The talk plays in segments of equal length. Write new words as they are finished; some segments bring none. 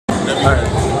everybody.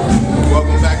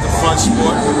 Welcome back to Fun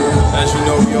Sport. As you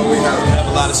know, we always have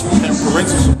a lot of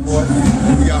parental support.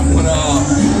 We got one of our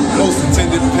most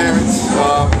attended parents,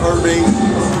 Erv Gotti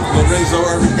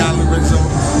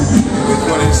with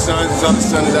one of his sons. His other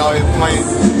son is out here playing.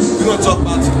 We're going to talk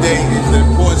about today is the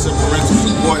importance of parental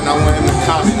support, and I want him to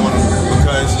comment on it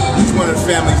because he's one of the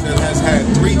families that has had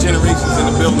 3 generations in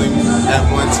the building at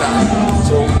one time.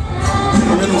 So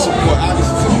parental support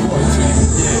obviously is important to you.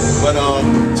 Yeah. But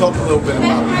talk a little bit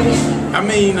about it. I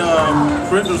mean,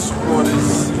 parental support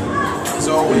is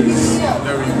always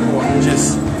very important.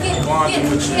 Just bonding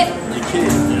with your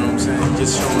kid, you know what I'm saying?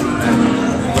 Just showing them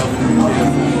that you love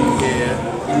them, you care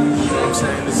for them, you know what I'm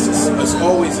saying? It's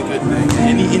always a good thing.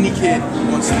 Any kid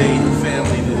wants their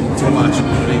family to watch them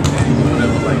do their thing,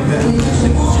 whatever like that.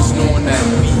 And just knowing that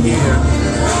we here,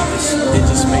 it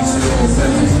just makes it all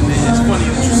better. And it's funny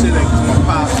that you say that because my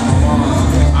pops, my mom,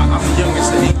 I'm the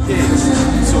youngest of 8 kids.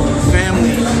 So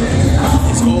family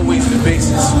is always the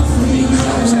basis for me, you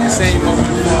know what I'm saying? Same mother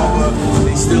and father,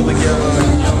 they still together,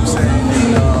 you know what I'm saying?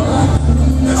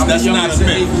 And that's not a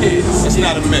myth. It's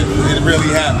not a myth. It really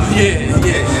happened. Yeah.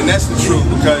 And that's the truth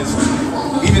because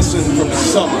even from the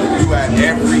summer, you had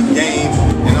every game,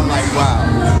 and I'm like,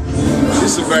 wow,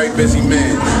 this is a very busy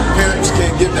man. Parents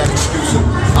can't give that excuse of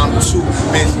I'm too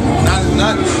busy.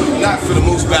 Not for the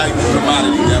most valuable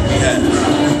commodity that we have.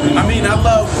 I mean, I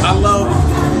love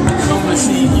coming to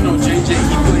see, you know, JJ,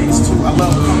 he plays too. I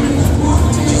love coming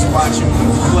to just watch him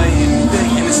play and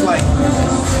thing. And it's like,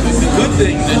 the good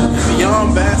thing,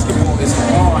 beyond basketball is the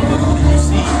bond that you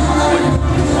see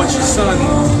what your son,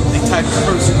 the type of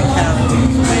person, the character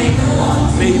he's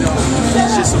made of.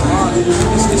 It's just a bond.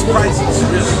 It's priceless,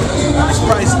 really. It's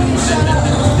priceless.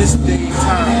 This day and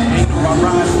time, ain't no I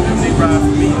ride for them, they ride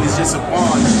for me. It's just a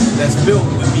bond that's built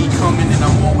with me coming and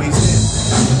I'm always there.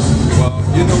 Well,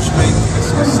 you know, Straight is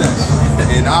success.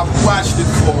 And I've watched it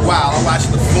for a while. I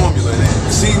watched the formula. And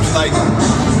it seems like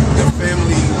the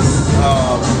family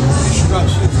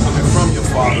instructions coming from your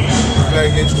father is very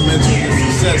instrumental in your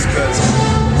success because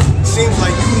it seems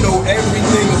like you know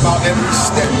everything about every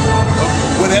step of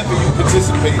whatever you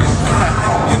participate in.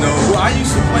 You know? Well, I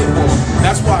used to play ball.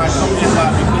 That's why I come here a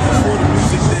lot because before the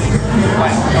music thing,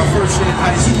 like my first year in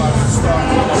high school, I was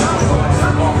starting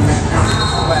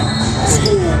like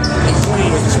school in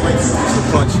Queens.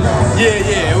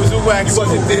 Yeah, it was a whack school.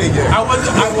 You wasn't there yet. I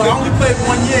only played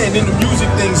 1 year, and then the music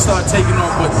thing started taking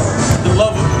off. But the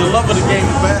love of the game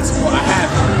of basketball, I have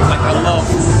it. Like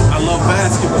I love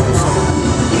basketball. So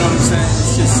you know what I'm saying?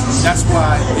 It's just that's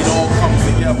why it all comes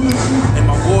together. And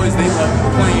my boys, they love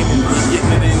playing and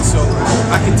getting it in. So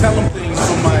I can tell them things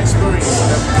from my experience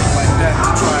and everything like that to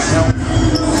try and help.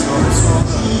 So it's all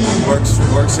good.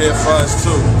 Works here for us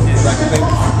too. I'd like to thank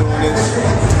you for doing this.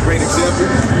 Great example.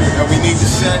 And we need to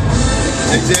set.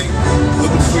 JJ,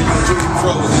 looking for you to enjoy your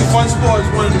pros. Fun Sport is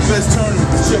one of the best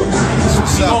tournaments too.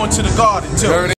 We're going to the Garden too.